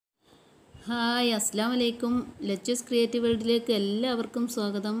Hi അസ്സാം വലൈക്കും. Leches creative വേൾഡിലേക്ക് എല്ലാവർക്കും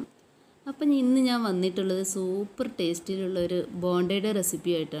സ്വാഗതം. അപ്പം ഇന്ന് ഞാൻ വന്നിട്ടുള്ളത് സൂപ്പർ ടേസ്റ്റിലുള്ള ഒരു ബോണ്ടയുടെ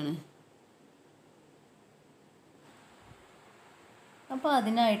റെസിപ്പി ആയിട്ടാണ്. അപ്പോൾ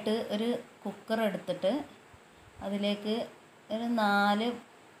അതിനായിട്ട് ഒരു കുക്കർ എടുത്തിട്ട് അതിലേക്ക് ഒരു 4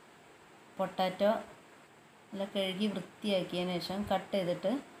 പൊട്ടാറ്റോ നല്ല കഴുകി വൃത്തിയാക്കിയതിന് ശേഷം കട്ട്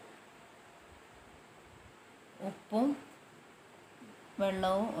ചെയ്തിട്ട് ഉപ്പും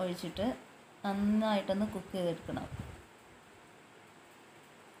വെള്ളവും ഒഴിച്ചിട്ട് നന്നായിട്ടൊന്ന് കുക്ക് ചെയ്തെടുക്കണം.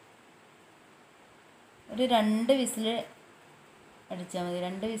 ഒരു 2 വിസിൽ അടിച്ചാൽ മതി.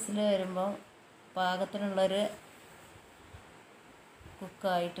 2 വിസിൽ വരുമ്പോൾ പാകത്തിനുള്ളൊരു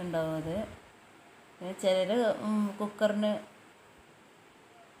കുക്കായിട്ടുണ്ടാവും. അത് പിന്നെ ചിലർ കുക്കറിന്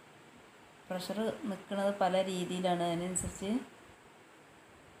പ്രഷർ നിൽക്കുന്നത് പല രീതിയിലാണ്, അതിനനുസരിച്ച്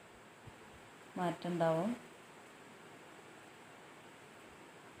മാറ്റമുണ്ടാവും.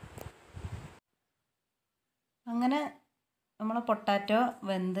 അങ്ങനെ നമ്മളെ പൊട്ടാറ്റോ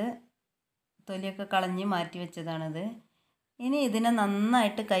വെന്ത് തൊലിയൊക്കെ കളഞ്ഞ് മാറ്റി വെച്ചതാണിത്. ഇനി ഇതിനെ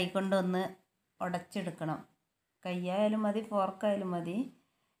നന്നായിട്ട് കൈകൊണ്ട് ഒന്ന് ഉടച്ചെടുക്കണം. കൈയായാലും മതി, ഫോർക്കായാലും മതി.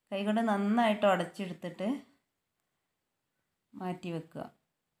 കൈകൊണ്ട് നന്നായിട്ട് ഉടച്ചെടുത്തിട്ട് മാറ്റി വെക്കുക.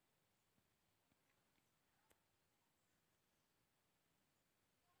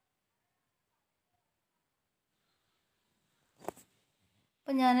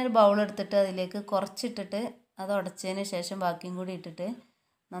 അപ്പം ഞാനൊരു ബൗൾ എടുത്തിട്ട് അതിലേക്ക് കുറച്ചിട്ടിട്ട് അത് ഉടച്ചതിന് ശേഷം ബാക്കിയും കൂടി ഇട്ടിട്ട്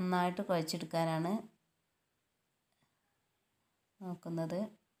നന്നായിട്ട് കുഴച്ചെടുക്കാനാണ് നോക്കുന്നത്.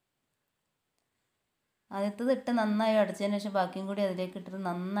 ആദ്യത്തത് ഇട്ട് നന്നായി ഉടച്ചതിന് ശേഷം ബാക്കിയും കൂടി അതിലേക്ക് ഇട്ടിട്ട്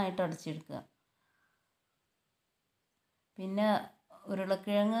നന്നായിട്ട് ഉടച്ചെടുക്കുക. പിന്നെ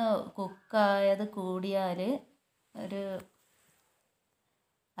ഉരുളക്കിഴങ്ങ് കുക്കായത് കൂടിയാൽ ഒരു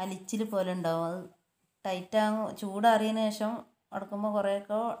അലിച്ചിൽ പോലെ ഉണ്ടാവും. അത് ടൈറ്റാകും. ചൂടാറിയതിന് ശേഷം ഉടക്കുമ്പോൾ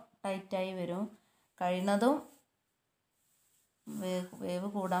കുറേയൊക്കെ ടൈറ്റായി വരും. കഴിയുന്നതും വേവ്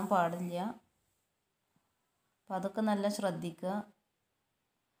കൂടാൻ പാടില്ല. അപ്പോൾ അതൊക്കെ നല്ല ശ്രദ്ധിക്കുക.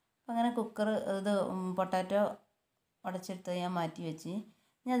 അപ്പം അങ്ങനെ പൊട്ടാറ്റോ ഉടച്ചെടുത്ത് ഞാൻ മാറ്റി വെച്ച്.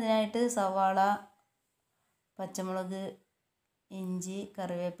 ഇനി അതിനായിട്ട് സവാള, പച്ചമുളക്, ഇഞ്ചി,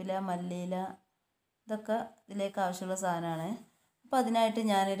 കറിവേപ്പില, മല്ലിയില ഇതൊക്കെ ഇതിലേക്ക് ആവശ്യമുള്ള സാധനമാണ്. അപ്പോൾ അതിനായിട്ട്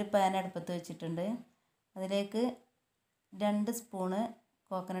ഞാനൊരു പാൻ അടുപ്പത്ത് വെച്ചിട്ടുണ്ട്. അതിലേക്ക് 2 സ്പൂണ്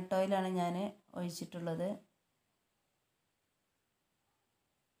കോക്കനട്ട് ഓയിലാണ് ഞാൻ ഒഴിച്ചിട്ടുള്ളത്.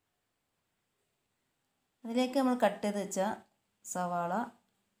 അതിലേക്ക് നമ്മൾ കട്ട് ചെയ്ത് വെച്ച സവാള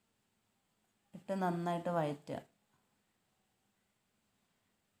ഇട്ട് നന്നായിട്ട് വഴറ്റുക.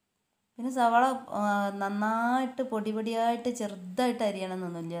 പിന്നെ സവാള നന്നായിട്ട് പൊടിയായിട്ട് ചെറുതായിട്ട്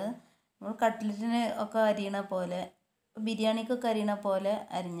അരിയണമെന്നൊന്നുമില്ല. നമ്മൾ കട്ട്ലറ്റിന് ഒക്കെ അരിയണ പോലെ, ബിരിയാണിക്കൊക്കെ അരിയണ പോലെ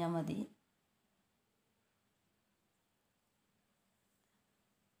അരിഞ്ഞാൽ മതി.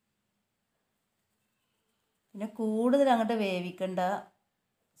 പിന്നെ കൂടുതൽ അങ്ങോട്ട് വേവിക്കണ്ട.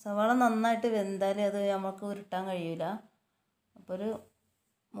 സവാള നന്നായിട്ട് വെന്താൽ അത് നമുക്ക് ഉരുട്ടാൻ കഴിയില്ല. അപ്പോൾ ഒരു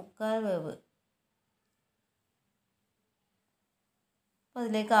 3/4 വേവ്. അപ്പോൾ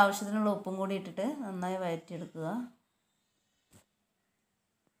അതിലേക്ക് ആവശ്യത്തിനുള്ള ഉപ്പും കൂടി ഇട്ടിട്ട് നന്നായി വഴറ്റിയെടുക്കുക.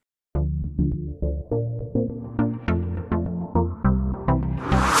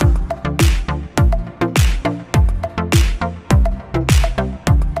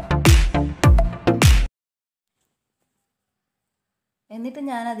 എന്നിട്ട്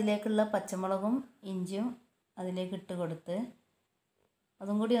ഞാൻ അതിലേക്കുള്ള പച്ചമുളകും ഇഞ്ചിയും അതിലേക്ക് ഇട്ട് കൊടുത്ത്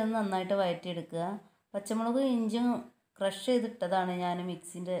അതും കൂടി ഒന്ന് നന്നായിട്ട് വഴറ്റിയെടുക്കുക. പച്ചമുളകും ഇഞ്ചിയും ക്രഷ് ചെയ്തിട്ടതാണ് ഞാൻ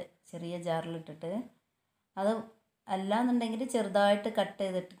മിക്സിൻ്റെ ചെറിയ ജാറിലിട്ടിട്ട്. അത് അല്ലാന്നുണ്ടെങ്കിൽ ചെറുതായിട്ട് കട്ട്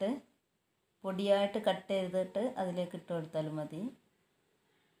ചെയ്തിട്ടിട്ട് പൊടിയായിട്ട് കട്ട് ചെയ്തിട്ട് അതിലേക്ക് ഇട്ട് കൊടുത്താലും മതി.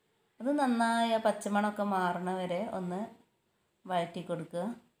 അത് നന്നായി പച്ചമണമൊക്കെ മാറണ വരെ ഒന്ന് വഴറ്റി കൊടുക്കുക.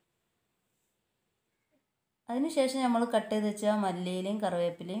 അതിനുശേഷം നമ്മൾ കട്ട് ചെയ്ത് വെച്ച മല്ലിയിലയും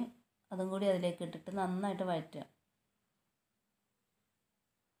കറിവേപ്പിലയും അതും കൂടി അതിലേക്ക് ഇട്ടിട്ട് നന്നായിട്ട് വഴറ്റുക.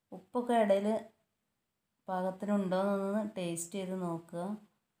 ഉപ്പൊക്കെ ഇടയിൽ പാകത്തിനുണ്ടോയെന്നൊന്ന് ടേസ്റ്റ് ചെയ്ത് നോക്കുക.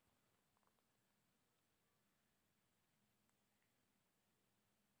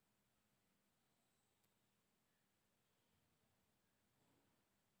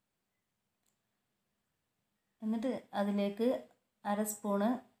 എന്നിട്ട് അതിലേക്ക് 1/2 സ്പൂണ്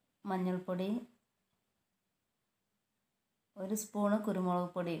മഞ്ഞൾപ്പൊടി, 1 സ്പൂണ് കുരുമുളക്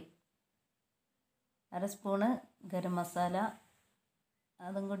പൊടി, 1/2 സ്പൂണ് ഗരം മസാല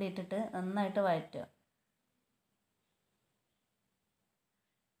അതും കൂടി ഇട്ടിട്ട് നന്നായിട്ട് വഴറ്റുക.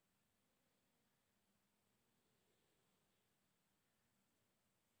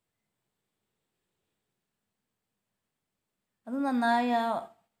 അത് നന്നായി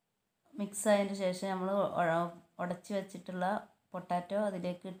മിക്സ് ആയതിന് ശേഷം നമ്മൾ ഉടച്ച് വെച്ചിട്ടുള്ള പൊട്ടാറ്റോ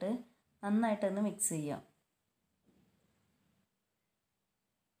അതിലേക്ക് ഇട്ട് നന്നായിട്ടൊന്ന് മിക്സ് ചെയ്യാം.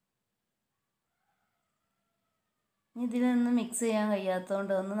 ഇനി ഇതിലൊന്ന് മിക്സ് ചെയ്യാൻ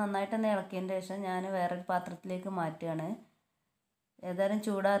കഴിയാത്തതുകൊണ്ട് ഒന്ന് നന്നായിട്ട് തന്നെ ഇളക്കിയതിന് ശേഷം ഞാൻ വേറൊരു പാത്രത്തിലേക്ക് മാറ്റുകയാണ്. ഏതായാലും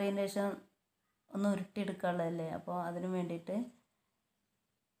ചൂടാറിയതിന് ശേഷം ഒന്ന് ഉരുട്ടിയെടുക്കാനുള്ളതല്ലേ, അപ്പോൾ അതിന് വേണ്ടിയിട്ട്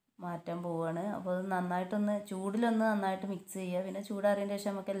മാറ്റാൻ പോവുകയാണ്. അപ്പോൾ അത് നന്നായിട്ടൊന്ന് ചൂടിലൊന്ന് നന്നായിട്ട് മിക്സ് ചെയ്യുക. പിന്നെ ചൂടാറിയതിന്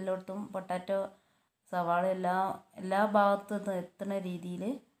ശേഷം നമുക്ക് എല്ലായിടത്തും പൊട്ടാറ്റോ സവാള എല്ലാ ഭാഗത്തും എത്തുന്ന രീതിയിൽ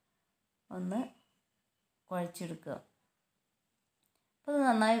ഒന്ന് കുഴച്ചെടുക്കുക. അപ്പോൾ ഇത്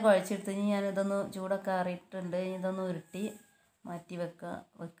നന്നായി കുഴച്ചെടുത്ത് ഇനി ഞാനിതൊന്ന് ചൂടൊക്കെ ആറിയിട്ടുണ്ട്. ഇതൊന്ന് ഉരുട്ടി മാറ്റി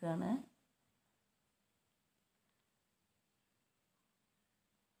വെക്കുകയാണ്.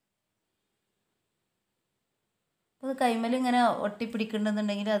 അപ്പോൾ അത് കൈമേൽ ഇങ്ങനെ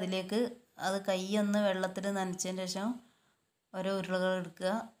ഒട്ടിപ്പിടിക്കുന്നുണ്ടെങ്കിൽ അതിലേക്ക് അത് കൈയൊന്ന് വെള്ളത്തിൽ നനച്ചതിന് ശേഷം ഓരോ ഉരുളകൾ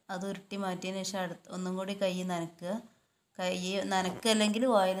എടുക്കുക. അത് ഉരുട്ടി മാറ്റിയതിന് ശേഷം ഒന്നും കൂടി കൈ നനയ്ക്കുക. കൈ നനയ്ക്കല്ലെങ്കിൽ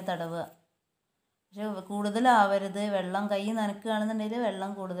ഓയിൽ തടവുക. പക്ഷെ കൂടുതലാവരുത്. വെള്ളം കൈ നനയ്ക്കുകയാണെന്നുണ്ടെങ്കിൽ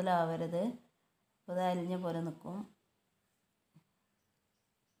വെള്ളം കൂടുതലാവരുത്. അപ്പോൾ അത് അലിഞ്ഞ പോലെ നിൽക്കും.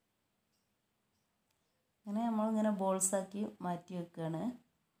 അങ്ങനെ നമ്മളിങ്ങനെ ബോൾസാക്കി മാറ്റി വെക്കുകയാണ്.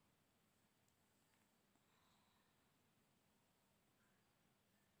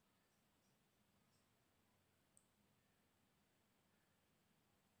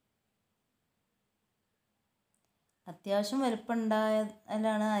 അത്യാവശ്യം വലിപ്പം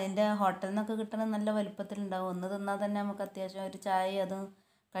ഉണ്ടായാലാണ് അതിൻ്റെ ഹോട്ടലിൽ നിന്നൊക്കെ കിട്ടുന്ന നല്ല വലിപ്പത്തിലുണ്ടാവും. ഒന്ന് തിന്നാൽ തന്നെ നമുക്ക് അത്യാവശ്യം ഒരു ചായ അതും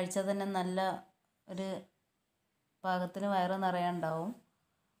കഴിച്ചാൽ തന്നെ നല്ല ഒരു പാകത്തിന് വയറ് നിറയാനുണ്ടാവും.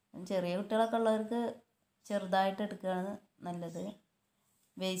 ചെറിയ കുട്ടികളൊക്കെ ഉള്ളവർക്ക് ചെറുതായിട്ട് എടുക്കുകയാണ് നല്ലത്.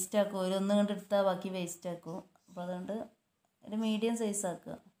 വേസ്റ്റ് ആക്കും, ഒന്ന് കണ്ട് എടുത്താൽ ബാക്കി വേസ്റ്റ് ആക്കും. അപ്പോൾ അതുകൊണ്ട് ഒരു മീഡിയം സൈസ്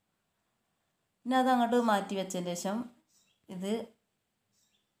ആക്കുക. പിന്നെ അത് അങ്ങോട്ട് മാറ്റി വെച്ചതിന് ശേഷം ഇത്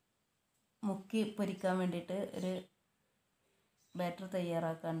മുക്കി പൊരിക്കാൻ വേണ്ടിയിട്ട് ഒരു ബാറ്റർ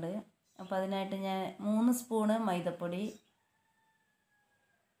തയ്യാറാക്കാണ്ട്. അപ്പോൾ അതിനായിട്ട് ഞാൻ 3 സ്പൂണ് മൈദപ്പൊടി,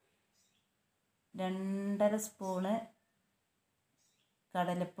 2.5 സ്പൂണ്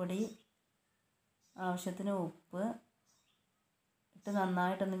കടലപ്പൊടി, ആവശ്യത്തിന് ഉപ്പ് ഇട്ട്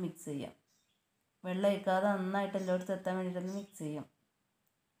നന്നായിട്ടൊന്ന് മിക്സ് ചെയ്യാം. വെള്ളം ഒഴിക്കാതെ നന്നായിട്ട് എല്ലായിടത്തും എത്താൻ വേണ്ടിയിട്ടൊന്ന് മിക്സ് ചെയ്യാം.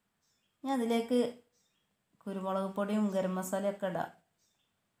 ഇനി അതിലേക്ക് കുരുമുളക് പൊടിയും ഗരം മസാലയൊക്കെ ഇടാം.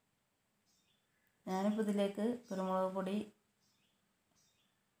 ഞാനിപ്പോൾ ഇതിലേക്ക് കുരുമുളക് പൊടി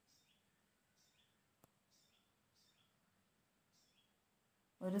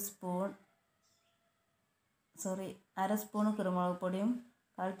 1 സ്പൂൺ കുരുമുളക് പൊടിയും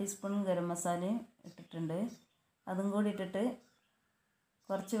 1/4 ടീസ്പൂൺ ഗരം മസാലയും ഇട്ടിട്ടുണ്ട്. അതും കൂടി ഇട്ടിട്ട്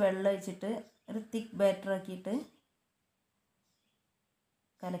കുറച്ച് വെള്ളം ഒഴിച്ചിട്ട് ഒരു തിക്ക് ബാറ്റർ ആക്കിയിട്ട്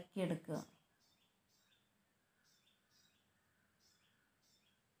കലക്കിയെടുക്കുക.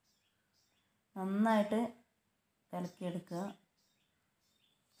 നന്നായിട്ട് കലക്കിയെടുക്കുക.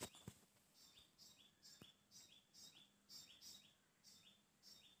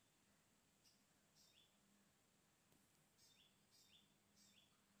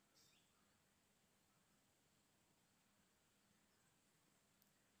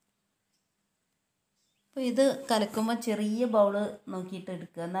 അപ്പോൾ ഇത് കലക്കുമ്പോൾ ചെറിയ ബൗള് നോക്കിയിട്ട്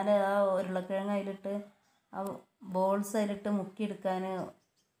എടുക്കുക. എന്നാലേ ആ ഉരുളക്കിഴങ്ങ് അതിലിട്ട് ആ ബോൾസ് അതിലിട്ട് മുക്കിയെടുക്കാൻ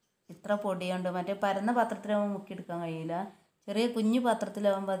ഇത്ര പൊടിയുണ്ട്. മറ്റേ പരന്ന പാത്രത്തിലാവുമ്പോൾ മുക്കിയെടുക്കാൻ കഴിയില്ല. ചെറിയ കുഞ്ഞു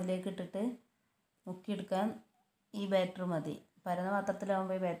പാത്രത്തിലാവുമ്പോൾ അതിലേക്ക് ഇട്ടിട്ട് മുക്കിയെടുക്കാൻ ഈ ബാറ്റർ മതി. പരന്ന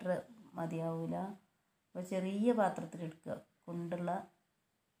പാത്രത്തിലാവുമ്പോൾ ഈ ബാറ്റർ മതിയാവില്ല. അപ്പോൾ ചെറിയ പാത്രത്തിലെടുക്കുക. കുണ്ടുള്ള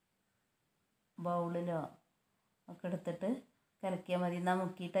ബൗളിലോ ഒക്കെ എടുത്തിട്ട് കലക്കിയാൽ മതി. എന്നാൽ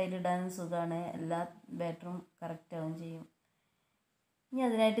മുക്കിയിട്ട് അതിലിടാനും സുഖമാണ്. എല്ലാ ബാറ്ററും കറക്റ്റ് ആവുകയും ചെയ്യും. ഇനി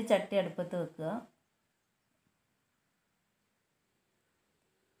അതിനായിട്ട് ചട്ടി അടുപ്പത്ത് വെക്കുക.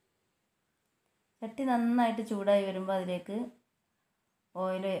 ചട്ടി നന്നായിട്ട് ചൂടായി വരുമ്പോൾ അതിലേക്ക്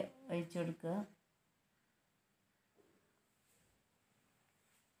ഓയിൽ ഒഴിച്ചു കൊടുക്കുക.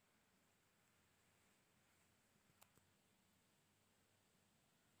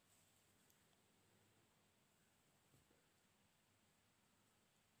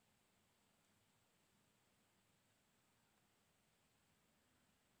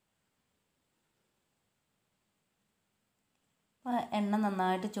 അപ്പോൾ എണ്ണ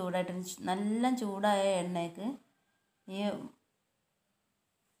നന്നായിട്ട് ചൂടായിട്ട് നല്ല ചൂടായ എണ്ണയ്ക്ക് ഈ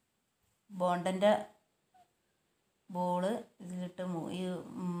ബോണ്ടൻ്റെ ബോള് ഇതിലിട്ട് ഈ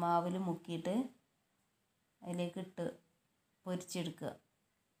മാവിൽ മുക്കിയിട്ട് അതിലേക്ക് ഇട്ട് പൊരിച്ചെടുക്കുക.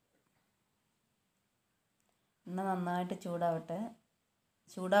 എണ്ണ നന്നായിട്ട് ചൂടാവട്ടെ.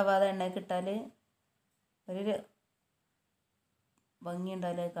 ചൂടാവാതെ എണ്ണയ്ക്ക് ഇട്ടാൽ ഒരു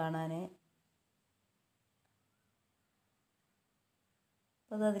ഭംഗിയുണ്ടാവില്ല കാണാൻ.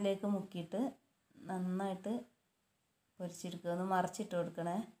 അപ്പോൾ അത് അതിലേക്ക് മുക്കിയിട്ട് നന്നായിട്ട് പൊരിച്ചെടുക്കുക. ഒന്ന് മറിച്ചിട്ട്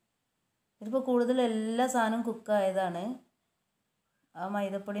കൊടുക്കണേ. ഇതിപ്പോൾ കൂടുതൽ എല്ലാ സാധനവും കുക്കായതാണ്. ആ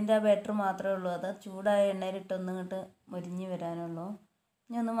മൈദപ്പൊടിൻ്റെ ആ ബാറ്റർ മാത്രമേ ഉള്ളൂ. അത് ചൂടായ എണ്ണയിലിട്ട് ഒന്ന് ഇങ്ങോട്ട് മൊരിഞ്ഞ് വരാനുള്ളൂ.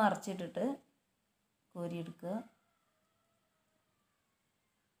 ഇനി ഒന്ന് മറിച്ചിട്ടിട്ട് കോരിയെടുക്കുക.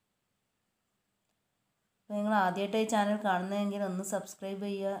 അപ്പോൾ നിങ്ങൾ ആദ്യമായിട്ട് ഈ ചാനൽ കാണുന്നതെങ്കിൽ ഒന്ന് സബ്സ്ക്രൈബ്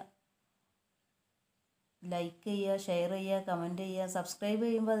ചെയ്യുക, ലൈക്ക് ചെയ്യുക, ഷെയർ ചെയ്യുക, കമൻറ്റ് ചെയ്യുക. സബ്സ്ക്രൈബ്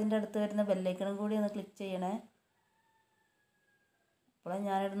ചെയ്യുമ്പോൾ അതിൻ്റെ അടുത്ത് വരുന്ന ബെല്ലൈക്കണും കൂടി ഒന്ന് ക്ലിക്ക് ചെയ്യണേ. അപ്പോൾ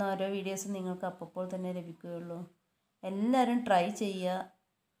ഞാനിടുന്ന ഓരോ വീഡിയോസും നിങ്ങൾക്ക് അപ്പോൾ തന്നെ ലഭിക്കുകയുള്ളൂ. എല്ലാവരും ട്രൈ ചെയ്യുക.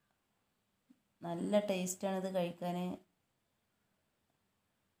 നല്ല ടേസ്റ്റാണ് ഇത് കഴിക്കാൻ.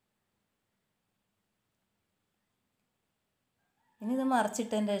 ഇനി ഇത്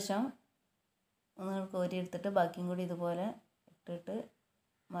മറിച്ചിട്ടതിന് ശേഷം ഒന്ന് കോരി എടുത്തിട്ട് ബാക്കിയും കൂടി ഇതുപോലെ ഇട്ടിട്ട്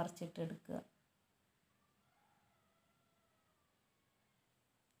മറിച്ചിട്ടെടുക്കുക.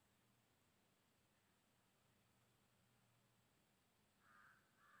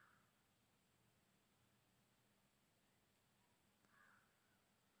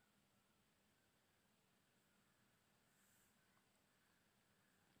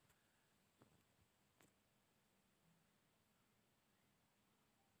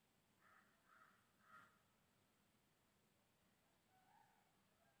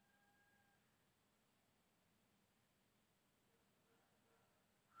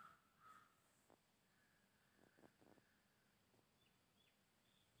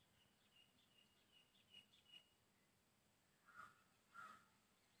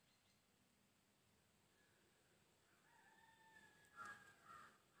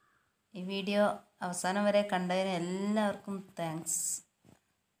 ഈ വീഡിയോ അവസാനം വരെ കണ്ടതിന് എല്ലാവർക്കും താങ്ക്സ്.